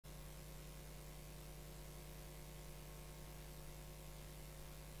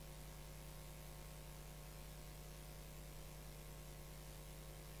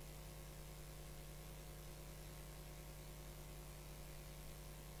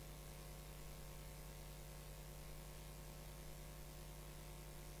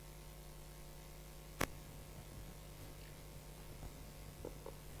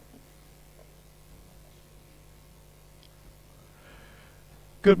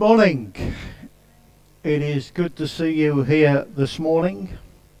Good morning. It is good to see you here this morning.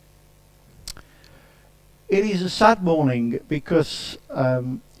 It is a sad morning because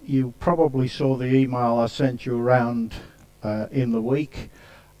you probably saw the email I sent you around in the week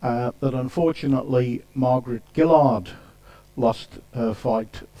that unfortunately Margaret Gillard lost her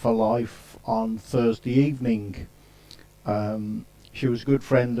fight for life on Thursday evening. She was a good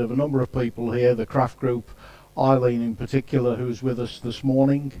friend of a number of people here, the craft group, Eileen in particular, who's with us this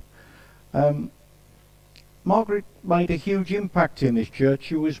morning. Margaret made a huge impact in this church.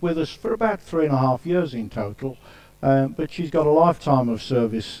 She was with us for about 3.5 years in total, but she's got a lifetime of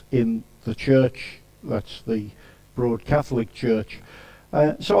service in the church. That's the Broad Catholic Church.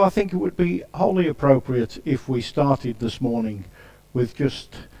 So I think it would be wholly appropriate if we started this morning with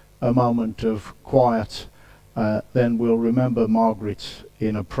just a moment of quiet. Then we'll remember Margaret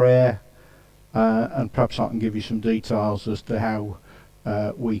in a prayer, and perhaps I can give you some details as to how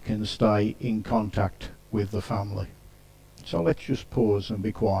we can stay in contact with the family. So let's just pause and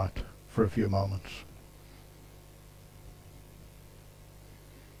be quiet for a few moments.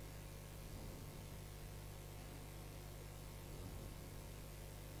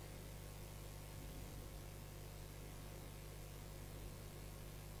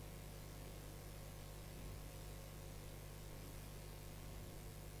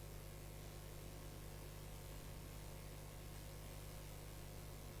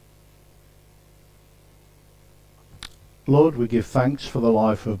 Lord, we give thanks for the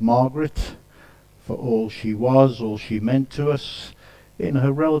life of Margaret, for all she was, all she meant to us in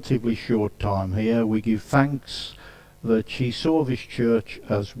her relatively short time here. We give thanks that she saw this church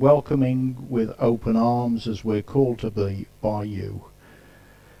as welcoming with open arms as we're called to be by you.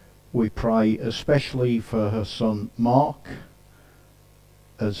 We pray especially for her son Mark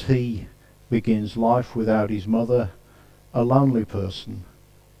as he begins life without his mother, a lonely person.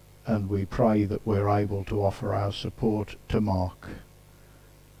 And we pray that we're able to offer our support to Mark.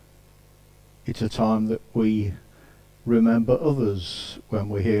 It's a time that we remember others when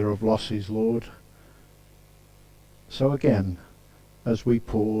we hear of losses, Lord. So again, as we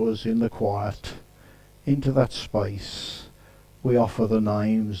pause in the quiet into that space, we offer the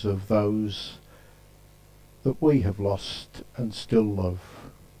names of those that we have lost and still love.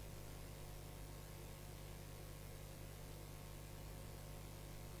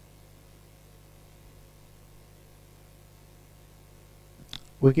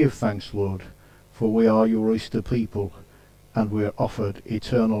 We give thanks, Lord, for we are your Easter people, and we are offered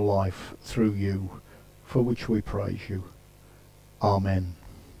eternal life through you, for which we praise you. Amen.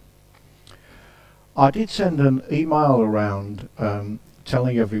 I did send an email around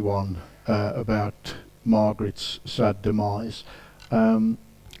telling everyone about Margaret's sad demise.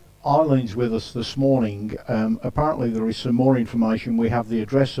 Eileen's with us this morning. Apparently there is some more information. We have the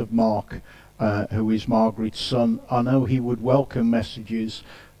address of Mark, who is Margaret's son. I know he would welcome messages,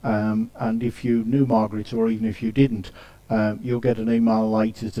 and if you knew Margaret, or even if you didn't, you'll get an email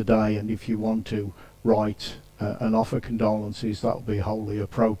later today, and if you want to write and offer condolences, that'll be wholly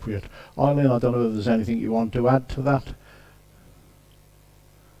appropriate. Eileen, I don't know if there's anything you want to add to that.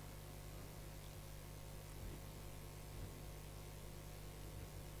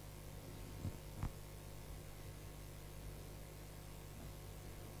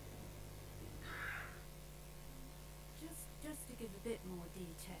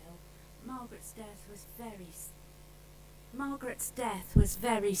 Margaret's death was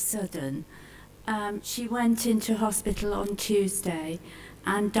very sudden. She went into hospital on Tuesday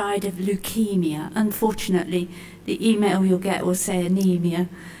and died of leukemia. Unfortunately, the email you'll get will say anemia,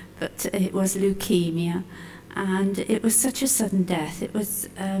 but it was leukemia. And it was such a sudden death. It was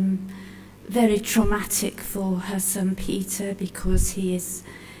very traumatic for her son Peter, because he is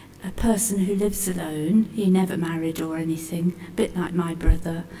a person who lives alone. He never married or anything, a bit like my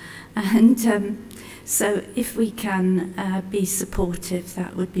brother. And so if we can be supportive,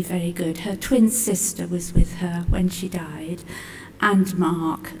 that would be very good. Her twin sister was with her when she died, and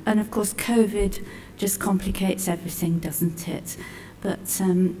Mark. And of course COVID just complicates everything, doesn't it? But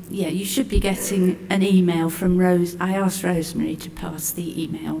yeah, you should be getting an email from Rose. I asked Rosemary to pass the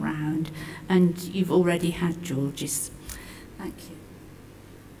email round, and you've already had George's. Thank you.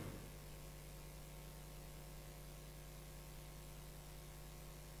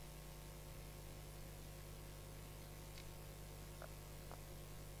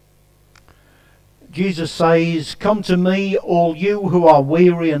 Jesus says, "Come to me, all you who are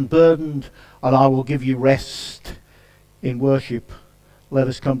weary and burdened, and I will give you rest." In worship, let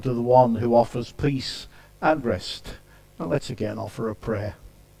us come to the one who offers peace and rest. And let's again offer a prayer.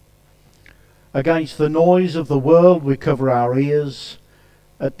 Against the noise of the world we cover our ears,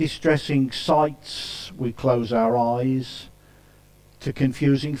 At distressing sights we close our eyes. To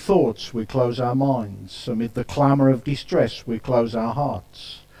confusing thoughts we close our minds. Amid the clamour of distress we close our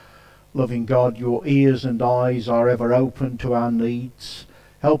hearts. Loving God, your ears and eyes are ever open to our needs.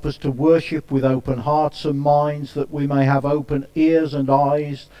 Help us to worship with open hearts and minds, that we may have open ears and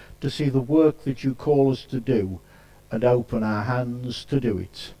eyes to see the work that you call us to do, and open our hands to do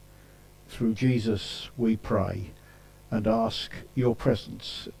it. Through Jesus we pray and ask your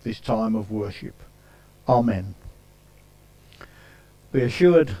presence at this time of worship. Amen. Be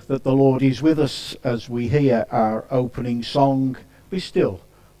assured that the Lord is with us as we hear our opening song, Be Still,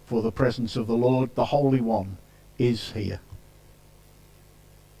 for the presence of the Lord, the Holy One, is here.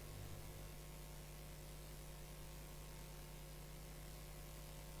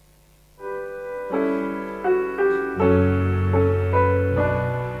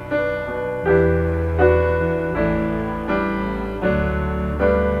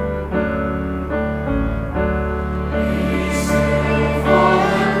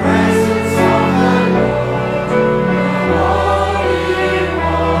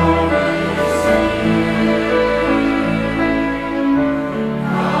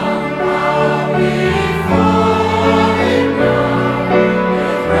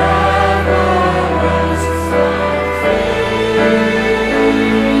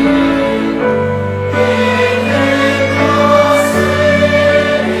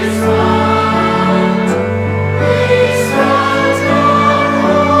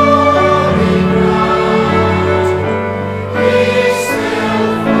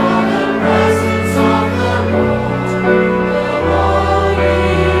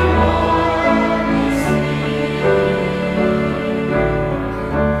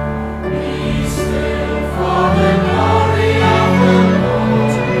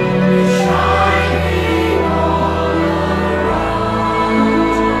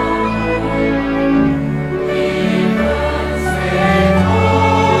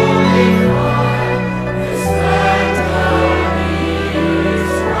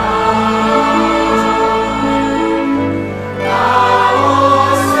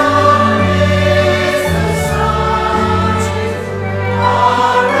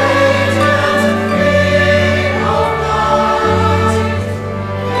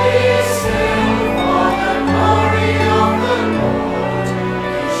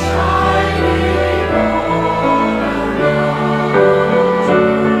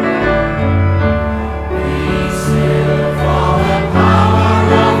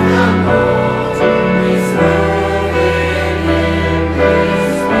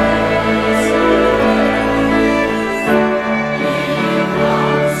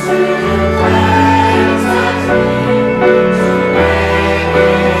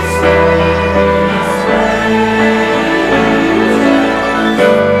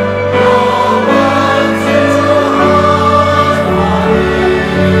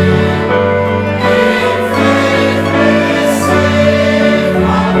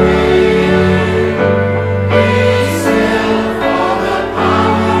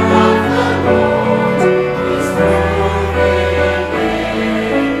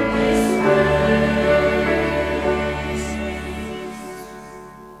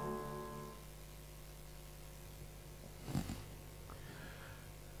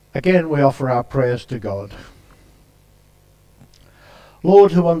 Again we offer our prayers to God.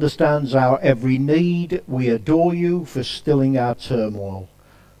 Lord, who understands our every need, we adore you for stilling our turmoil,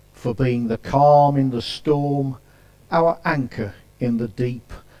 for being the calm in the storm, our anchor in the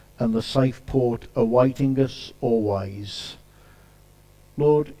deep, and the safe port awaiting us always.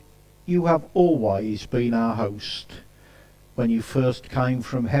 Lord, you have always been our host. When you first came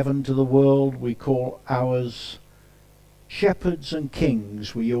from heaven to the world we call ours, shepherds and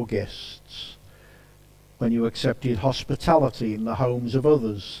kings were your guests. When you accepted hospitality in the homes of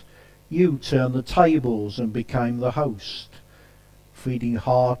others, you turned the tables and became the host, feeding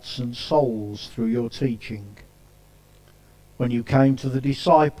hearts and souls through your teaching. When you came to the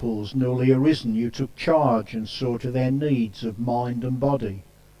disciples newly arisen, you took charge and saw to their needs of mind and body.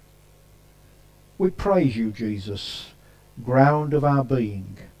 We praise you, Jesus, ground of our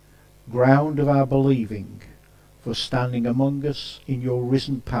being, ground of our believing, for standing among us in your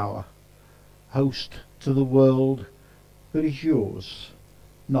risen power, host to the world that is yours,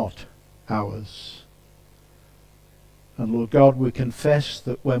 not ours. And Lord God, we confess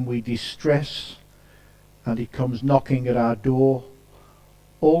that when we distress and it comes knocking at our door,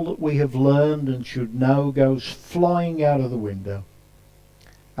 all that we have learned and should know goes flying out of the window.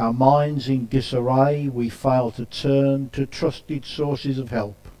 Our minds in disarray, we fail to turn to trusted sources of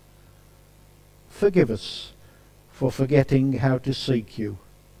help. Forgive us for forgetting how to seek you,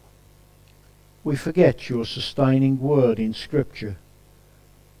 we forget your sustaining word in Scripture,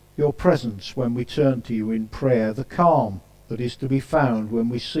 your presence when we turn to you in prayer, the calm that is to be found when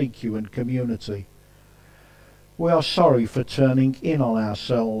we seek you in community. We are sorry for turning in on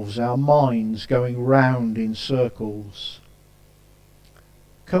ourselves, our minds going round in circles.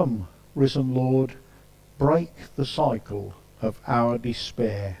 Come, risen Lord, break the cycle of our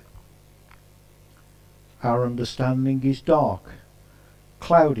despair. Our understanding is dark,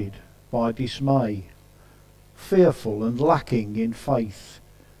 clouded by dismay, fearful and lacking in faith.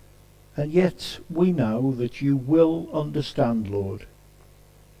 And yet we know that you will understand, Lord.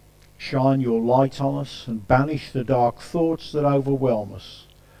 Shine your light on us and banish the dark thoughts that overwhelm us.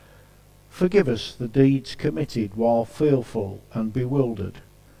 Forgive us the deeds committed while fearful and bewildered,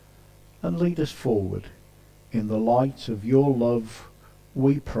 and lead us forward in the light of your love,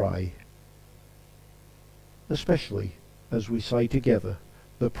 we pray. Especially as we say together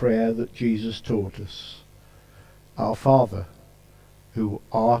the prayer that Jesus taught us. Our Father, who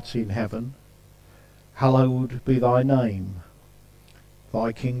art in heaven, hallowed be thy name.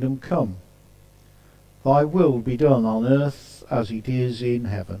 Thy kingdom come. Thy will be done on earth as it is in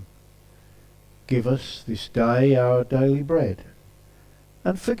heaven. Give us this day our daily bread,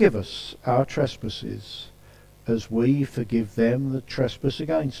 and forgive us our trespasses, as we forgive them that trespass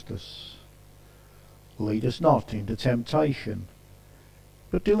against us. Lead us not into temptation,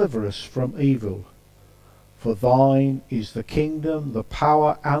 but deliver us from evil. For thine is the kingdom, the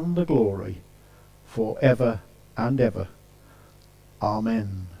power, and the glory, for ever and ever.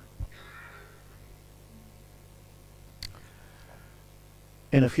 Amen.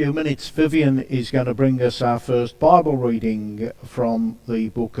 In a few minutes, Vivian is going to bring us our first Bible reading from the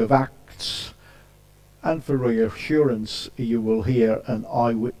book of Acts. And for reassurance, you will hear an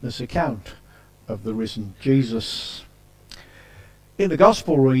eyewitness account of the risen Jesus. In the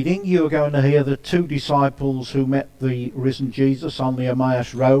Gospel reading, you are going to hear the two disciples who met the risen Jesus on the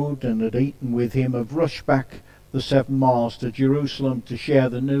Emmaus Road and had eaten with him have rushed back the 7 miles to Jerusalem to share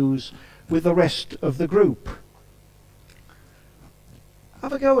the news with the rest of the group.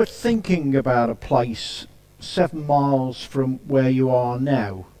 Have a go at thinking about a place 7 miles from where you are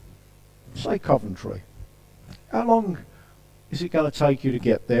now. Say Coventry. How long is it going to take you to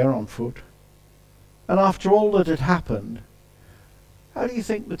get there on foot? And after all that had happened, how do you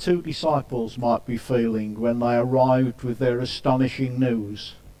think the two disciples might be feeling when they arrived with their astonishing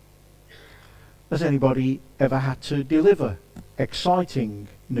news? Has anybody ever had to deliver exciting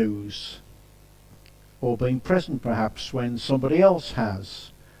news? Or been present perhaps when somebody else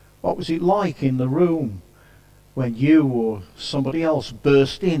has? What was it like in the room when you or somebody else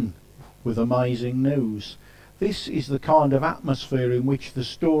burst in with amazing news? This is the kind of atmosphere in which the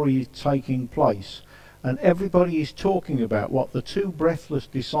story is taking place, and everybody is talking about what the two breathless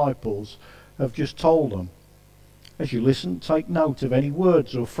disciples have just told them. As you listen, take note of any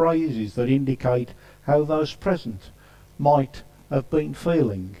words or phrases that indicate how those present might have been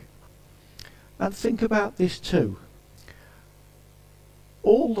feeling. And think about this too.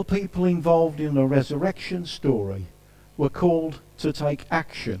 All the people involved in the resurrection story were called to take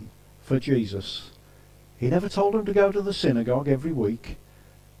action for Jesus. He never told them to go to the synagogue every week.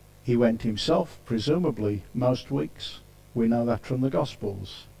 He went himself, presumably, most weeks. We know that from the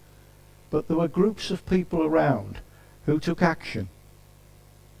Gospels. But there were groups of people around who took action.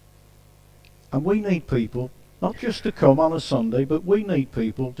 And we need people, not just to come on a Sunday, but we need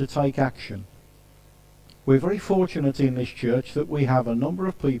people to take action. We're very fortunate in this church that we have a number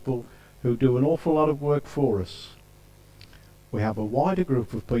of people who do an awful lot of work for us. We have a wider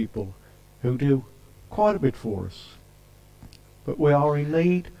group of people who do quite a bit for us. But we are in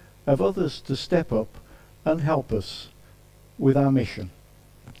need of others to step up and help us with our mission.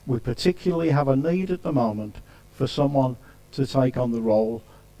 We particularly have a need at the moment for someone to take on the role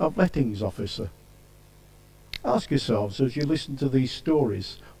of lettings officer. Ask yourselves as you listen to these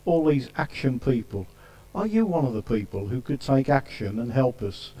stories, all these action people, are you one of the people who could take action and help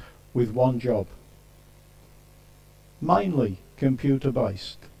us with one job? Mainly computer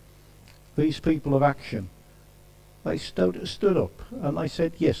based. These people of action, they stood up and they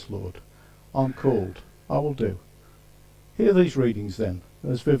said, yes Lord, I'm called, I will do. Hear these readings then,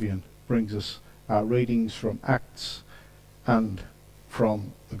 as Vivian brings us our readings from Acts and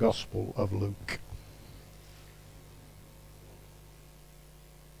from the Gospel of Luke.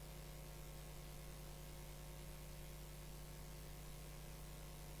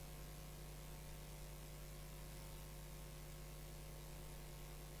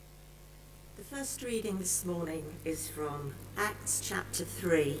 The first reading this morning is from Acts chapter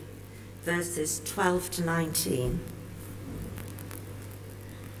 3, verses 12 to 19.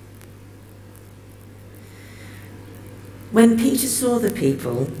 When Peter saw the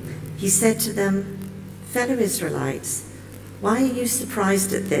people, he said to them, "Fellow Israelites, why are you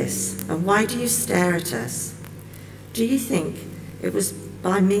surprised at this, and why do you stare at us? Do you think it was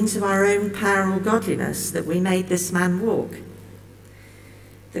by means of our own power or godliness that we made this man walk?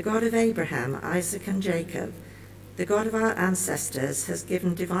 The God of Abraham, Isaac, and Jacob, the God of our ancestors, has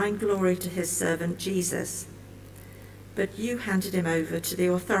given divine glory to his servant Jesus. But you handed him over to the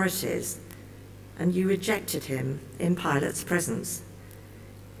authorities, and you rejected him in Pilate's presence,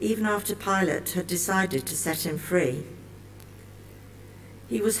 even after Pilate had decided to set him free.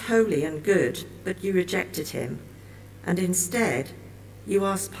 He was holy and good, but you rejected him, and instead you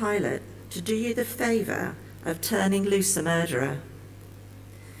asked Pilate to do you the favour of turning loose a murderer.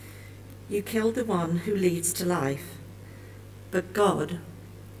 You killed the one who leads to life, but God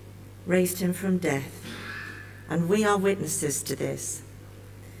raised him from death, and we are witnesses to this.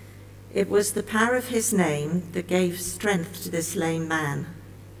 It was the power of his name that gave strength to this lame man.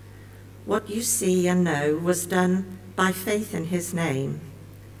 What you see and know was done by faith in his name.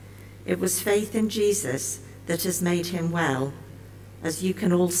 It was faith in Jesus that has made him well, as you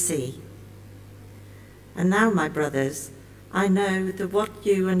can all see. And now, my brothers, I know that what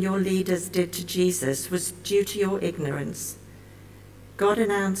you and your leaders did to Jesus was due to your ignorance. God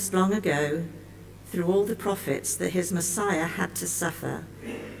announced long ago, through all the prophets, that his Messiah had to suffer,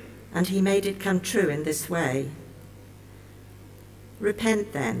 and he made it come true in this way.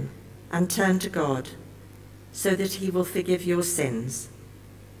 Repent then, and turn to God, so that he will forgive your sins.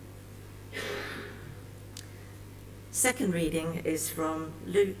 Second reading is from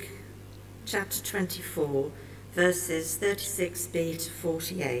Luke chapter 24, verses 36b to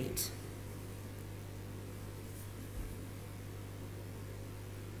 48.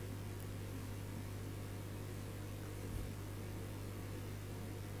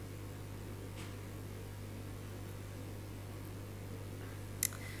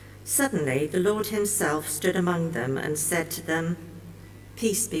 Suddenly the Lord himself stood among them and said to them,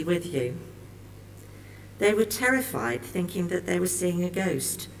 "Peace be with you." They were terrified, thinking that they were seeing a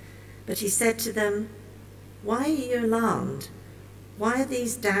ghost. But he said to them, "Why are you alarmed? Why are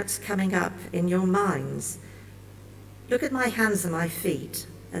these doubts coming up in your minds? Look at my hands and my feet,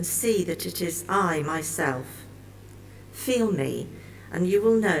 and see that it is I myself. Feel me, and you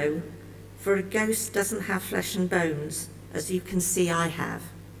will know, for a ghost doesn't have flesh and bones, as you can see I have."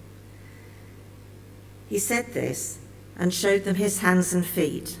 He said this and showed them his hands and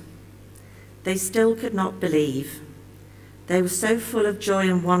feet. They still could not believe. They were so full of joy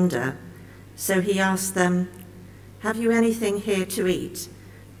and wonder. So he asked them, "Have you anything here to eat?"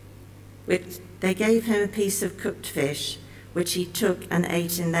 Which they gave him a piece of cooked fish, which he took and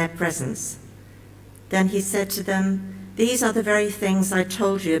ate in their presence. Then he said to them, "These are the very things I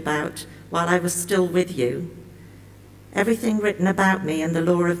told you about while I was still with you. Everything written about me in the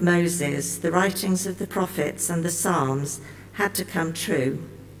law of Moses, the writings of the prophets, and the Psalms had to come true."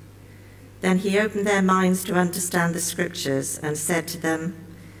 Then he opened their minds to understand the scriptures and said to them,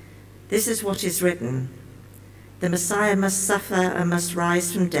 "This is what is written. The Messiah must suffer and must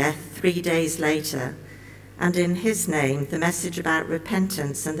rise from death 3 days later, and in his name the message about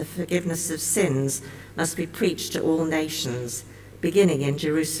repentance and the forgiveness of sins must be preached to all nations, beginning in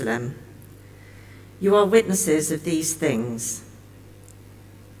Jerusalem. You are witnesses of these things."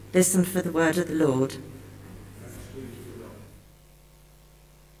 Listen for the word of the Lord.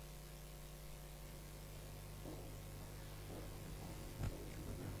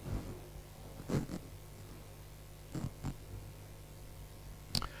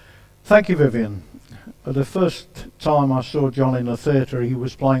 Thank you, Vivian. The first time I saw John in the theatre, he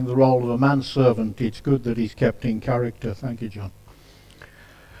was playing the role of a manservant. It's good that he's kept in character. Thank you, John.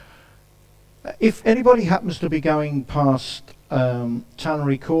 If anybody happens to be going past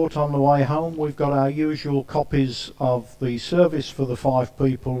Tannery Court on the way home, we've got our usual copies of the service for the 5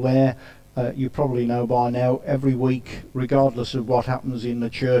 people there. You probably know by now, every week, regardless of what happens in the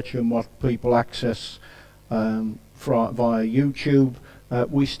church and what people access via YouTube,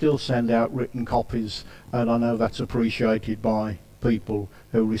 we still send out written copies, and I know that's appreciated by people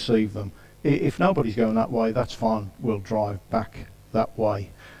who receive them. If nobody's going that way, that's fine. We'll drive back that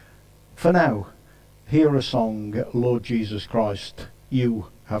way. For now, hear a song, "Lord Jesus Christ, you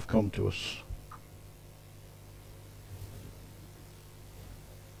have come to us."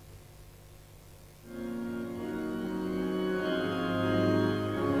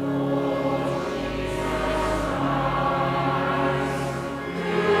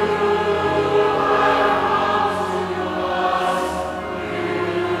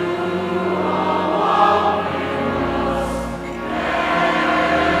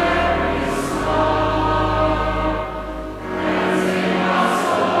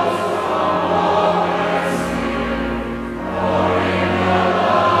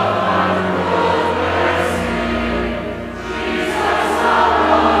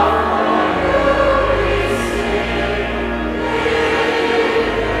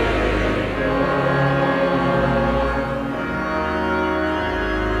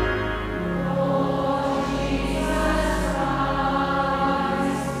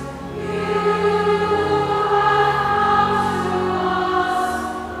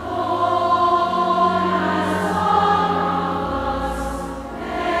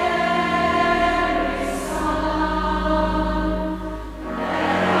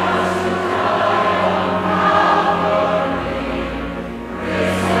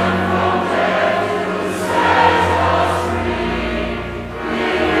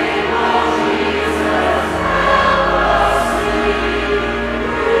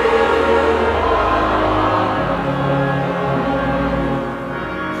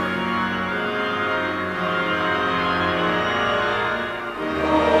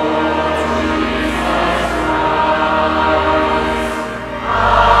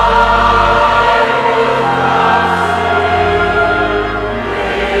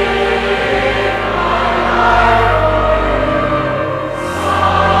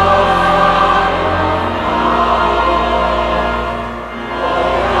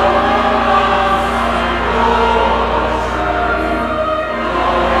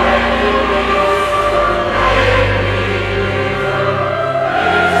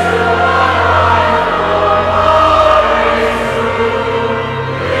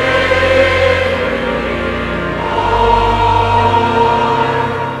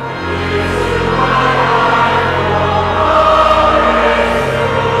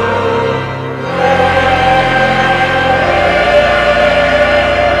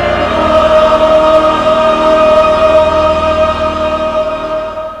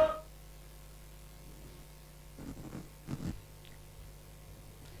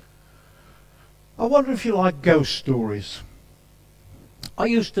 wonder if you like ghost stories. I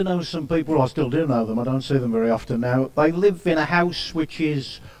used to know some people, I still do know them, I don't see them very often now. They live in a house which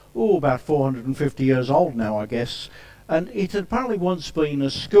is, about 450 years old now, I guess. And it had apparently once been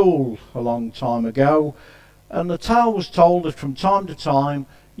a school a long time ago. And the tale was told that from time to time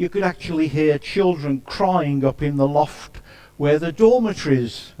you could actually hear children crying up in the loft where the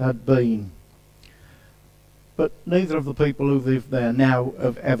dormitories had been. But neither of the people who live there now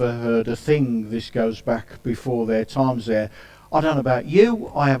have ever heard a thing. This goes back before their times there. I don't know about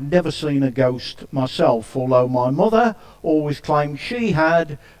you, I have never seen a ghost myself, although my mother always claimed she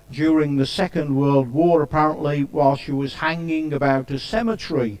had during the Second World War, apparently, while she was hanging about a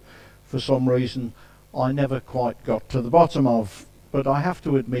cemetery for some reason I never quite got to the bottom of. But I have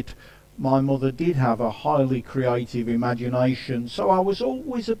to admit, my mother did have a highly creative imagination, so I was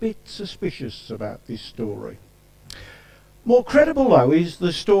always a bit suspicious about this story. More credible, though, is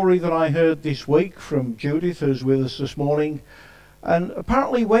the story that I heard this week from Judith, who's with us this morning. And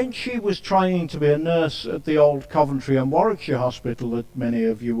apparently when she was training to be a nurse at the old Coventry and Warwickshire hospital that many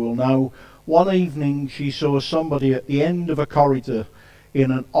of you will know, one evening she saw somebody at the end of a corridor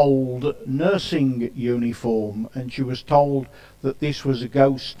in an old nursing uniform, and she was told that this was a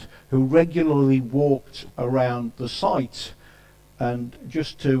ghost who regularly walked around the site. And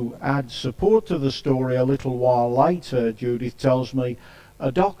just to add support to the story, a little while later, Judith tells me,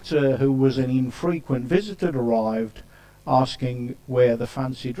 a doctor who was an infrequent visitor arrived asking where the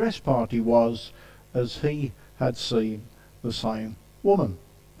fancy dress party was, as he had seen the same woman.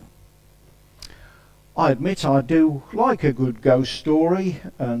 I admit I do like a good ghost story,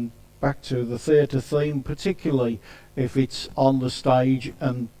 and back to the theatre theme, particularly if it's on the stage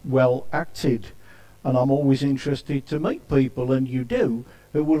and well acted. And I'm always interested to meet people, and you do,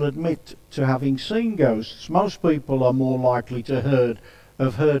 who will admit to having seen ghosts. Most people are more likely to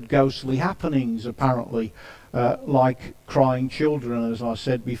have heard ghostly happenings, apparently, like crying children, as I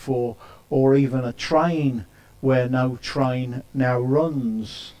said before, or even a train where no train now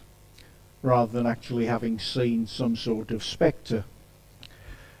runs, rather than actually having seen some sort of spectre.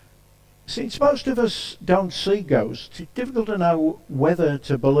 Since most of us don't see ghosts, it's difficult to know whether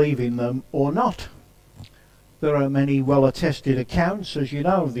to believe in them or not. There are many well-attested accounts, as you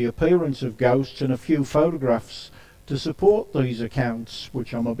know, of the appearance of ghosts, and a few photographs to support these accounts,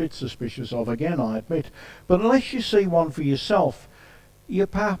 which I'm a bit suspicious of again, I admit. But unless you see one for yourself, you're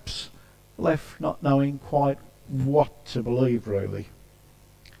perhaps left not knowing quite what to believe, really.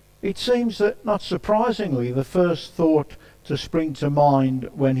 It seems that, not surprisingly, the first thought to spring to mind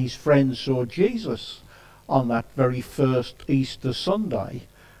when his friends saw Jesus on that very first Easter Sunday,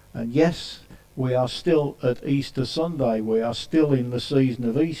 and yes, we are still at Easter Sunday, we are still in the season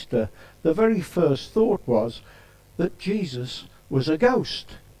of Easter, the very first thought was that Jesus was a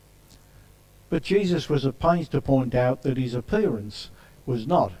ghost. But Jesus was at pains to point out that his appearance was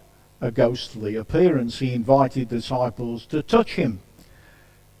not a ghostly appearance. He invited the disciples to touch him.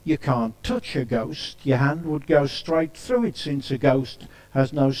 You can't touch a ghost, your hand would go straight through it, since a ghost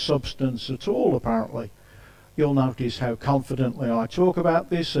has no substance at all, apparently. You'll notice how confidently I talk about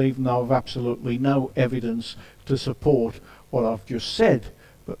this, even though I've absolutely no evidence to support what I've just said,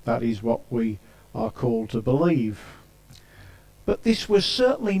 but that is what we are called to believe. But this was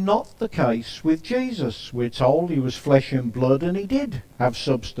certainly not the case with Jesus. We're told he was flesh and blood, and he did have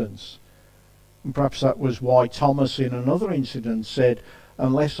substance. And perhaps that was why Thomas in another incident said,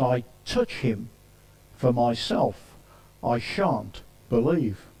 "Unless I touch him for myself, I shan't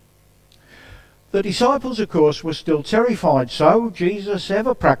believe." The disciples, of course, were still terrified, so Jesus,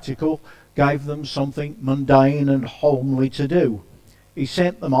 ever practical, gave them something mundane and homely to do. He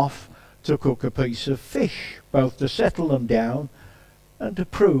sent them off to cook a piece of fish, both to settle them down and to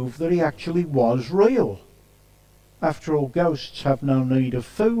prove that he actually was real. After all, ghosts have no need of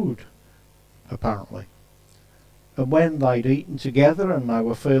food, apparently. And when they'd eaten together and they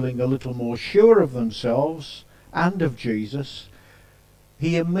were feeling a little more sure of themselves and of Jesus,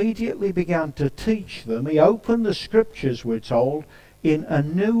 he immediately began to teach them. He opened the scriptures, we're told, in a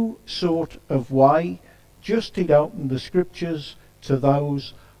new sort of way, just he'd opened the scriptures to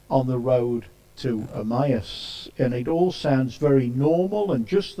those on the road to Emmaus. And it all sounds very normal and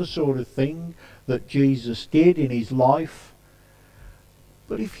just the sort of thing that Jesus did in his life.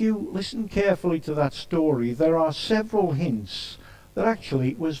 But if you listen carefully to that story, there are several hints that actually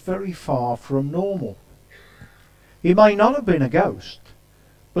it was very far from normal. He may not have been a ghost,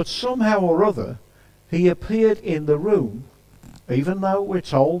 but somehow or other he appeared in the room, even though we're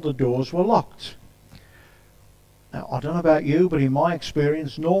told the doors were locked. Now, I don't know about you, but in my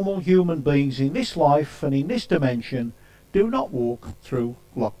experience, normal human beings in this life and in this dimension do not walk through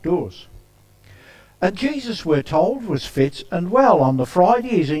locked doors. And Jesus, we're told, was fit and well. On the Friday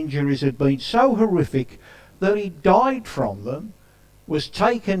his injuries had been so horrific that he died from them, was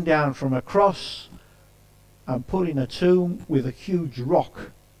taken down from a cross and put in a tomb with a huge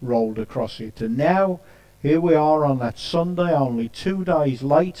rock rolled across it. And now here we are on that Sunday, only 2 days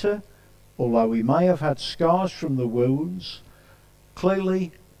later. Although he may have had scars from the wounds,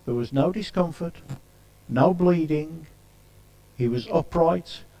 clearly there was no discomfort, no bleeding. He was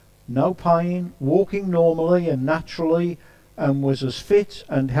upright, no pain, walking normally and naturally, and was as fit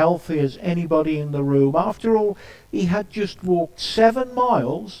and healthy as anybody in the room. After all, he had just walked 7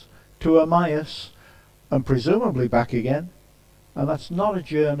 miles to Emmaus and presumably back again, and that's not a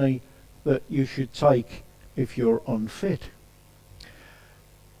journey that you should take if you're unfit.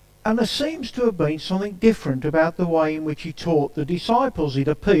 And there seems to have been something different about the way in which he taught the disciples. It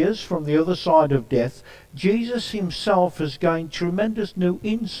appears from the other side of death, Jesus himself has gained tremendous new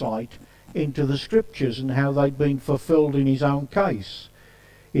insight into the scriptures and how they'd been fulfilled in his own case.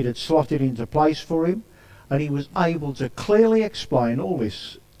 It had slotted into place for him, and he was able to clearly explain all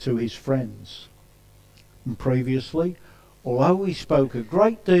this to his friends. And previously, although he spoke a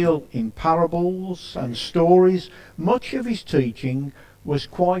great deal in parables and stories, much of his teaching was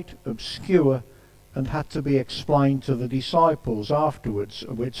quite obscure and had to be explained to the disciples afterwards.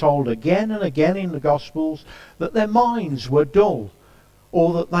 We're told again and again in the Gospels that their minds were dull,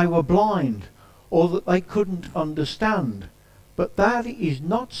 or that they were blind, or that they couldn't understand. But that is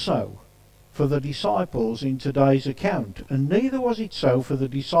not so for the disciples in today's account, and neither was it so for the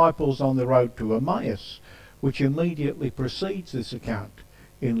disciples on the road to Emmaus, which immediately precedes this account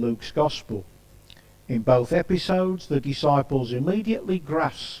in Luke's Gospel. In both episodes, the disciples immediately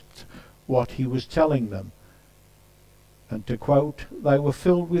grasped what he was telling them. And to quote, they were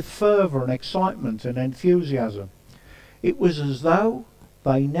filled with fervour and excitement and enthusiasm. It was as though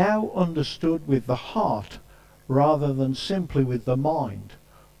they now understood with the heart rather than simply with the mind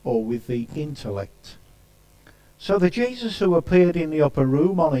or with the intellect. So the Jesus who appeared in the upper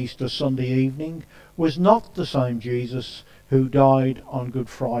room on Easter Sunday evening was not the same Jesus who died on Good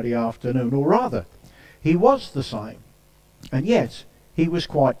Friday afternoon, or rather, he was the same, and yet he was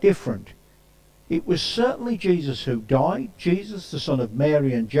quite different. It was certainly Jesus who died, Jesus the son of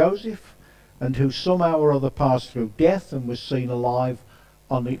Mary and Joseph, and who somehow or other passed through death and was seen alive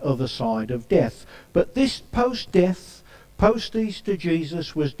on the other side of death. But this post-death, post-Easter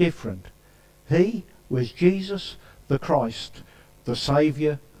Jesus was different. He was Jesus the Christ, the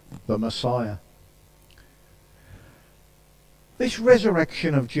Saviour, the Messiah. This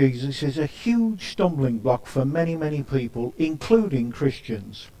resurrection of Jesus is a huge stumbling block for many, many people, including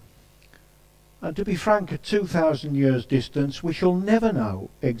Christians. And to be frank, at 2,000 years distance, we shall never know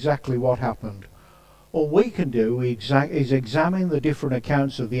exactly what happened. All we can do is examine the different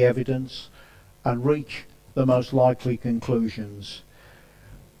accounts of the evidence and reach the most likely conclusions.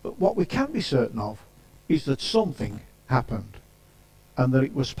 But what we can be certain of is that something happened, and that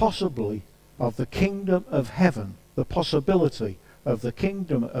it was possibly of the kingdom of heaven, the possibility of the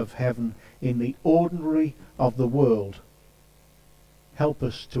kingdom of heaven in the ordinary of the world. Help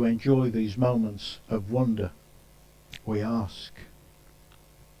us to enjoy these moments of wonder, we ask.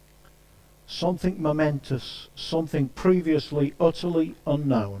 Something momentous, something previously utterly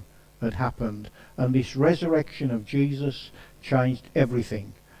unknown had happened, and this resurrection of Jesus changed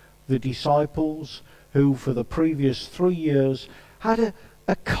everything. The disciples, who for the previous 3 years had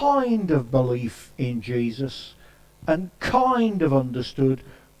a kind of belief in Jesus and kind of understood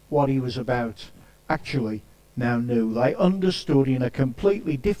what he was about, actually now knew. They understood in a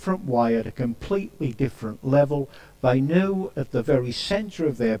completely different way, at a completely different level. They knew at the very centre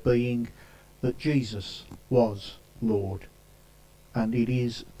of their being that Jesus was Lord. And it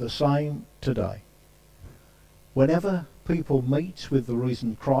is the same today. Whenever people meet with the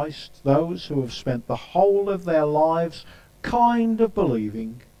risen Christ, those who have spent the whole of their lives kind of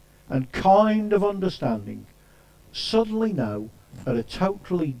believing and kind of understanding, suddenly know at a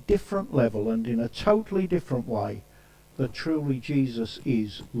totally different level and in a totally different way that truly Jesus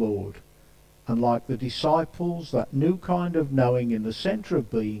is Lord. And like the disciples, that new kind of knowing in the centre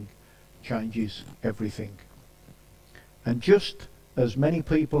of being changes everything. And just as many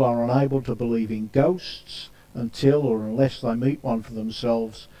people are unable to believe in ghosts until or unless they meet one for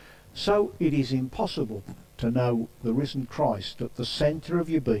themselves, so it is impossible to know the risen Christ at the centre of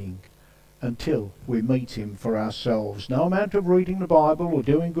your being until we meet him for ourselves. No amount of reading the Bible or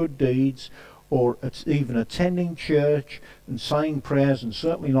doing good deeds or even attending church and saying prayers and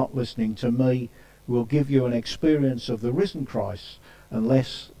certainly not listening to me will give you an experience of the risen Christ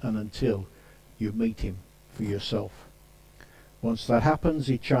unless and until you meet him for yourself. Once that happens,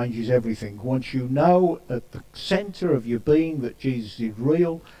 it changes everything. Once you know at the centre of your being that Jesus is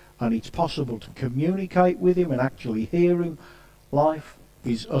real and it's possible to communicate with him and actually hear him, life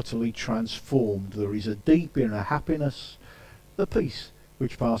is utterly transformed. There is a deep inner happiness, the peace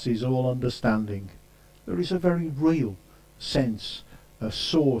which passes all understanding. There is a very real sense, a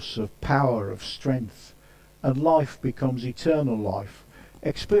source of power, of strength, and life becomes eternal life,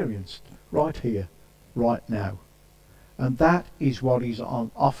 experienced right here, right now. And that is what is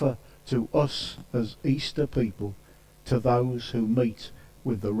on offer to us as Easter people, to those who meet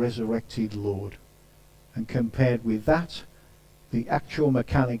with the resurrected Lord. And compared with that, the actual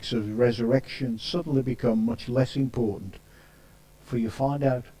mechanics of resurrection suddenly become much less important, for you find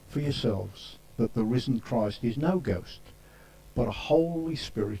out for yourselves that the risen Christ is no ghost, but a Holy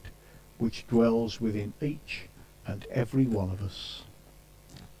Spirit which dwells within each and every one of us.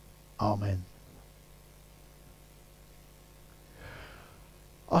 Amen.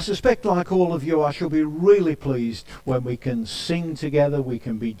 I suspect, like all of you, I shall be really pleased when we can sing together, we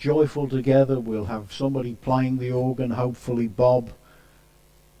can be joyful together, we'll have somebody playing the organ, hopefully Bob.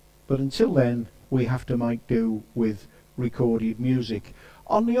 But until then, we have to make do with recorded music.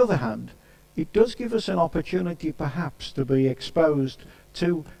 On the other hand, it does give us an opportunity perhaps to be exposed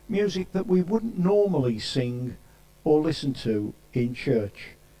to music that we wouldn't normally sing or listen to in church.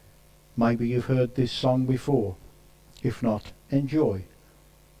 Maybe you've heard this song before. If not, enjoy.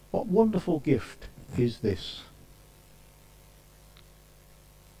 What wonderful gift is this?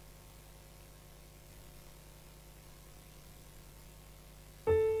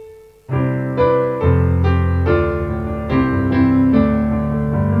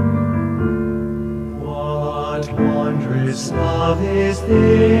 What wondrous love is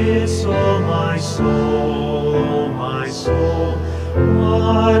this, O my soul, O my soul?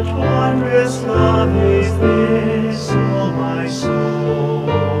 What wondrous love is this, O my soul?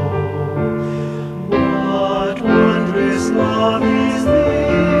 What wondrous love is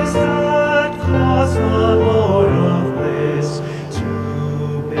this that caused the Lord of bliss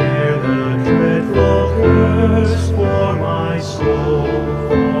to bear the dreadful curse for my soul,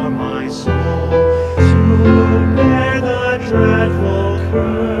 for my soul, to bear the dreadful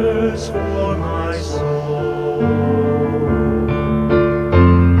curse for my soul.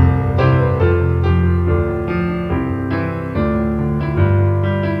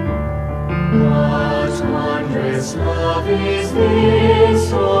 Love is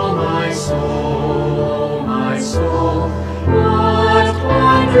this, O my soul, O my soul? What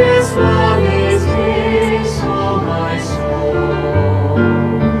wondrous love is this, O my soul?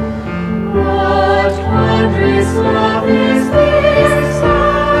 What wondrous love is this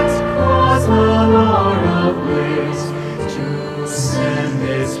that caused the Lord of bliss to send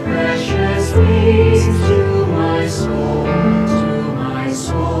this precious peace to my soul, to my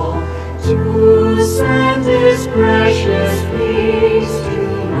soul, to send this precious peace to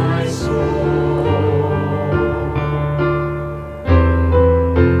my soul.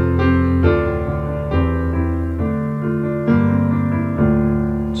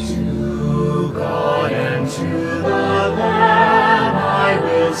 To God and to the Lamb I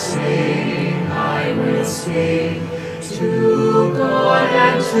will sing, I will sing. To God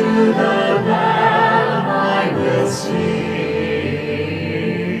and to the Lamb I will sing.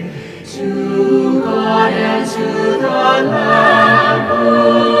 To God and to the Lamb,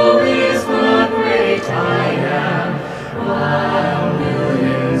 who is the great I am, while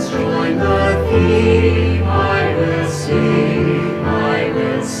millions join the theme, I will sing, I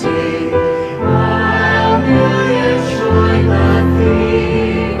will sing. While millions join the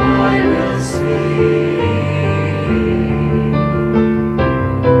theme, I will sing.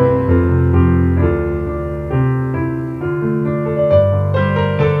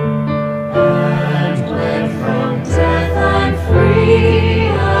 Free.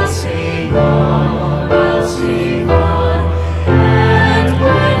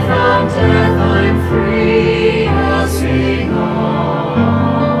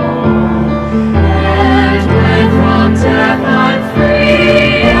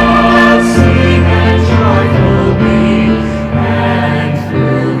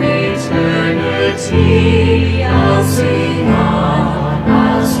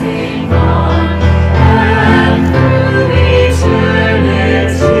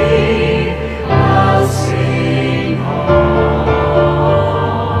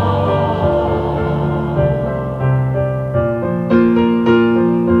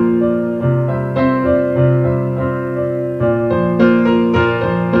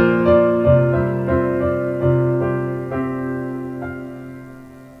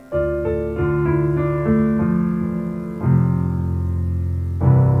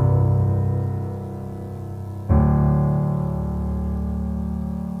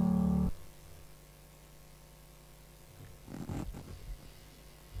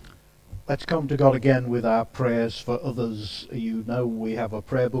 Let's come to God again with our prayers for others. You know we have a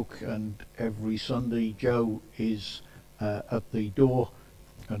prayer book, and every Sunday Joe is at the door,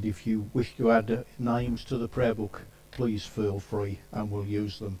 and if you wish to add names to the prayer book, please feel free, and we'll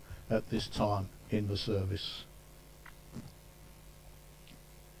use them at this time in the service.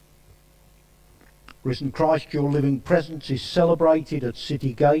 Risen Christ, your living presence is celebrated at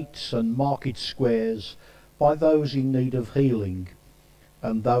city gates and market squares by those in need of healing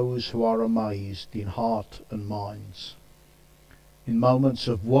and those who are amazed in heart and minds. In moments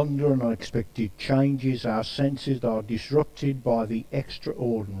of wonder and unexpected changes, our senses are disrupted by the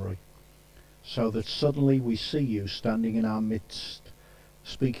extraordinary, so that suddenly we see you standing in our midst,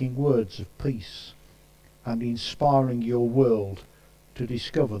 speaking words of peace and inspiring your world to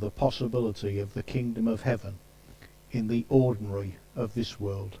discover the possibility of the kingdom of heaven in the ordinary of this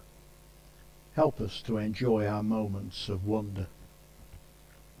world. Help us to enjoy our moments of wonder.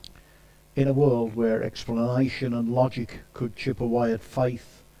 In a world where explanation and logic could chip away at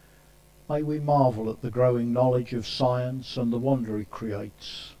faith, may we marvel at the growing knowledge of science and the wonder it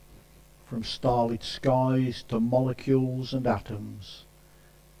creates, from starlit skies to molecules and atoms,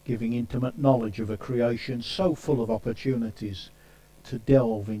 giving intimate knowledge of a creation so full of opportunities to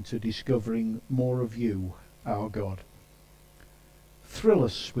delve into discovering more of you, our God. Thrill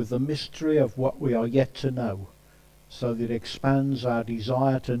us with the mystery of what we are yet to know, so that it expands our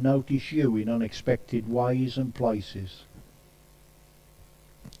desire to notice you in unexpected ways and places.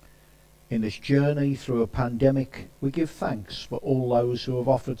 In this journey through a pandemic, we give thanks for all those who have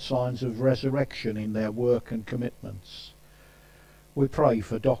offered signs of resurrection in their work and commitments. We pray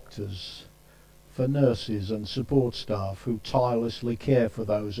for doctors, for nurses and support staff who tirelessly care for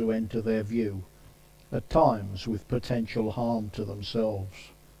those who enter their view, at times with potential harm to themselves.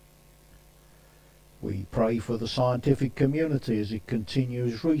 We pray for the scientific community as it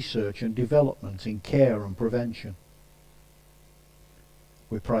continues research and development in care and prevention.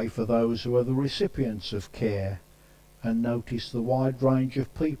 We pray for those who are the recipients of care and notice the wide range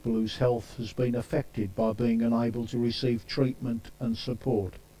of people whose health has been affected by being unable to receive treatment and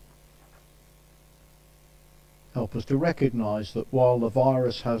support. Help us to recognise that while the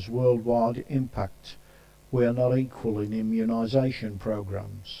virus has worldwide impact, we are not equal in immunisation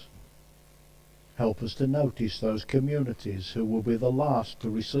programmes. Help us to notice those communities who will be the last to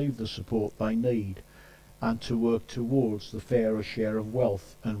receive the support they need, and to work towards the fairer share of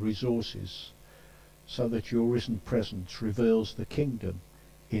wealth and resources, so that your risen presence reveals the kingdom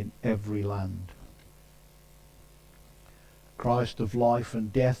in every land. Christ of life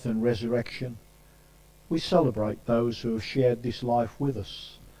and death and resurrection, we celebrate those who have shared this life with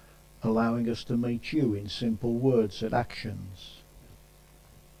us, allowing us to meet you in simple words and actions.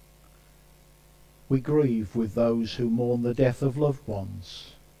 We grieve with those who mourn the death of loved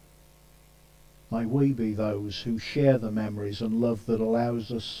ones. May we be those who share the memories and love that allows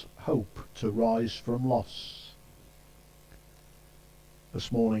us hope to rise from loss.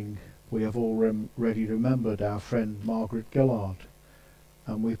 This morning we have already remembered our friend Margaret Gillard,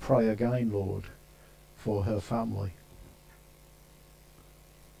 and we pray again, Lord, for her family.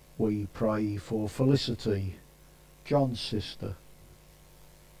 We pray for Felicity, John's sister.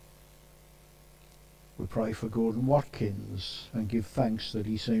 We pray for Gordon Watkins and give thanks that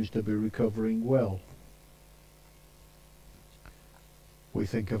he seems to be recovering well. We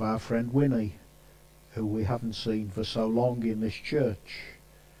think of our friend Winnie, who we haven't seen for so long in this church,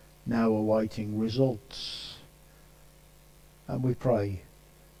 now awaiting results. And we pray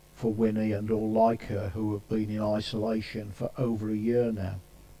for Winnie and all like her who have been in isolation for over a year now.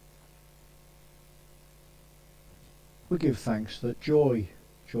 We give thanks that Joy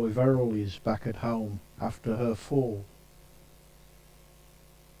Verrill is back at home after her fall.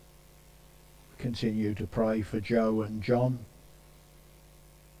 We continue to pray for Joe and John.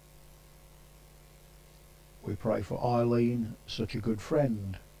 We pray for Eileen, such a good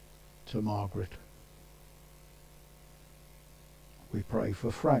friend to Margaret. We pray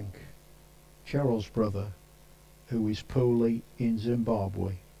for Frank, Cheryl's brother, who is poorly in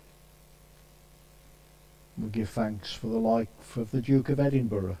Zimbabwe. We give thanks for the life of the Duke of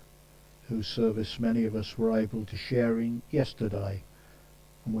Edinburgh, whose service many of us were able to share in yesterday,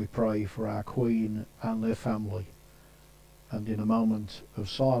 and we pray for our Queen and their family. And in a moment of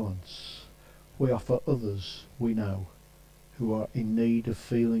silence, we offer others we know who are in need of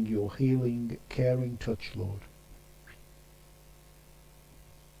feeling your healing, caring touch, Lord.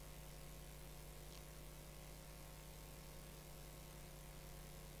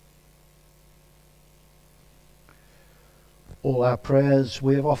 All our prayers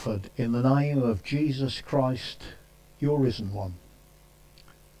we have offered in the name of Jesus Christ, your risen one.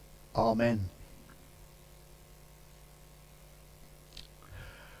 Amen.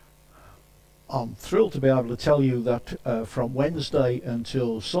 I'm thrilled to be able to tell you that from Wednesday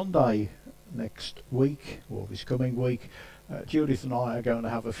until Sunday next week, or this coming week, Judith and I are going to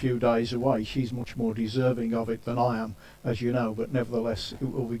have a few days away. She's much more deserving of it than I am, as you know, but nevertheless it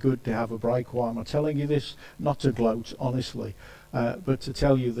will be good to have a break. Why am I telling you this? Not to gloat, honestly, but to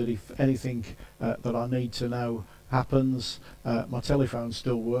tell you that if anything that I need to know happens, my telephone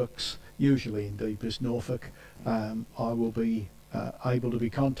still works, usually in deepest Norfolk. I will be able to be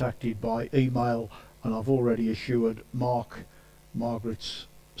contacted by email, and I've already assured Mark, Margaret's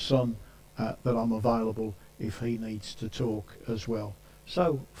son, that I'm available if he needs to talk as well.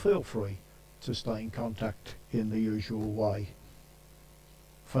 So feel free to stay in contact in the usual way.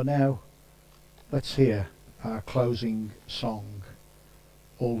 For now, let's hear our closing song.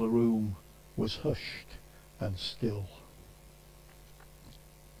 All the room was hushed and still.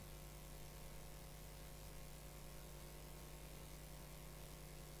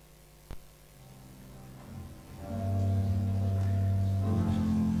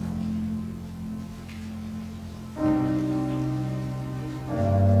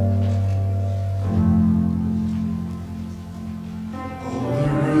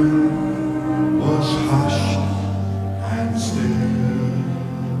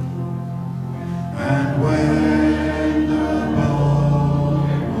 And when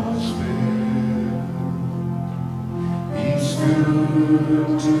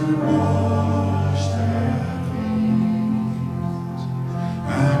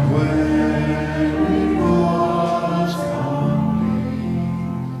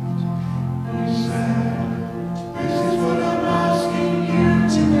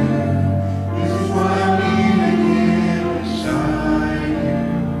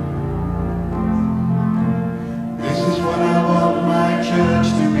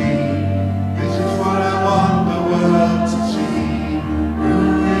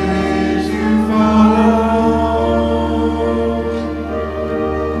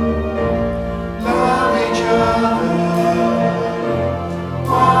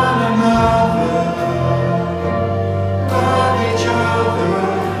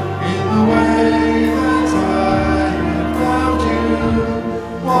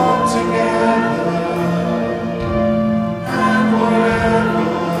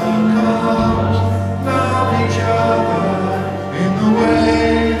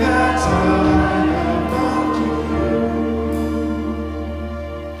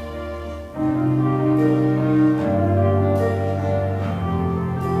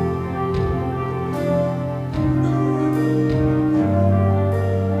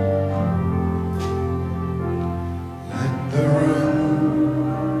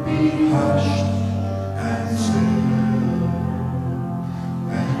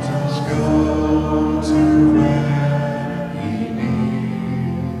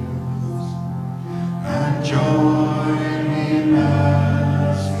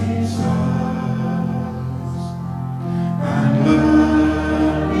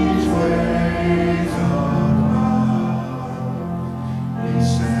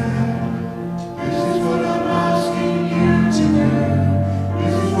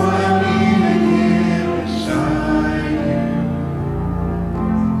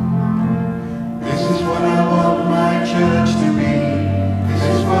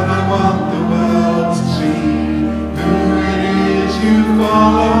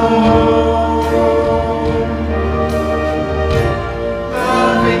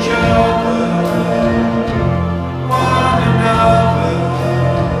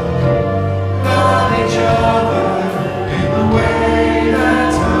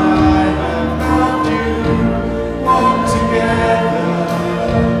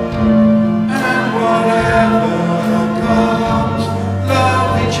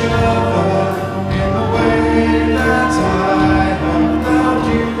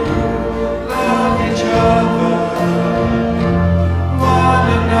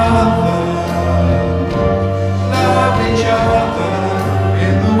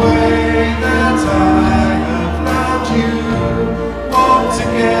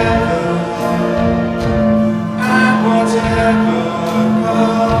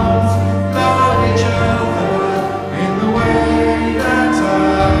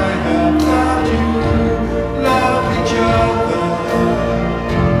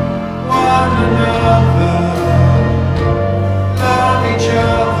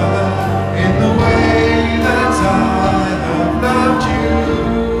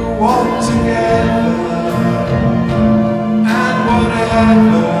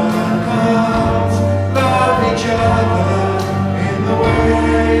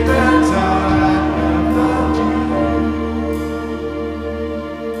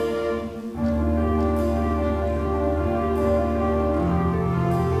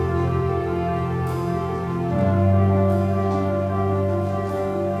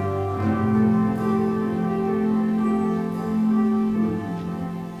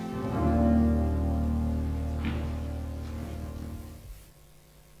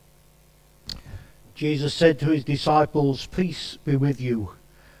Jesus said to his disciples, "Peace be with you."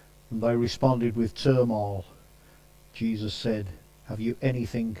 And they responded with turmoil. Jesus said, "Have you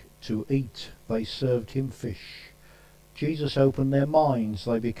anything to eat?" They served him fish. Jesus opened their minds.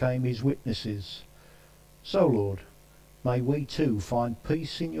 They became his witnesses. So, Lord, may we too find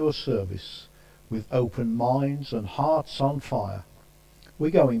peace in your service, with open minds and hearts on fire.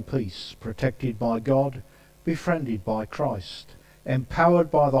 We go in peace, protected by God, befriended by Christ, empowered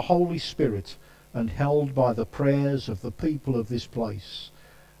by the Holy Spirit, and held by the prayers of the people of this place,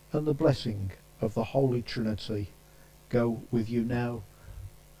 and the blessing of the Holy Trinity go with you now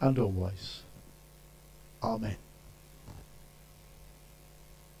and always. Amen.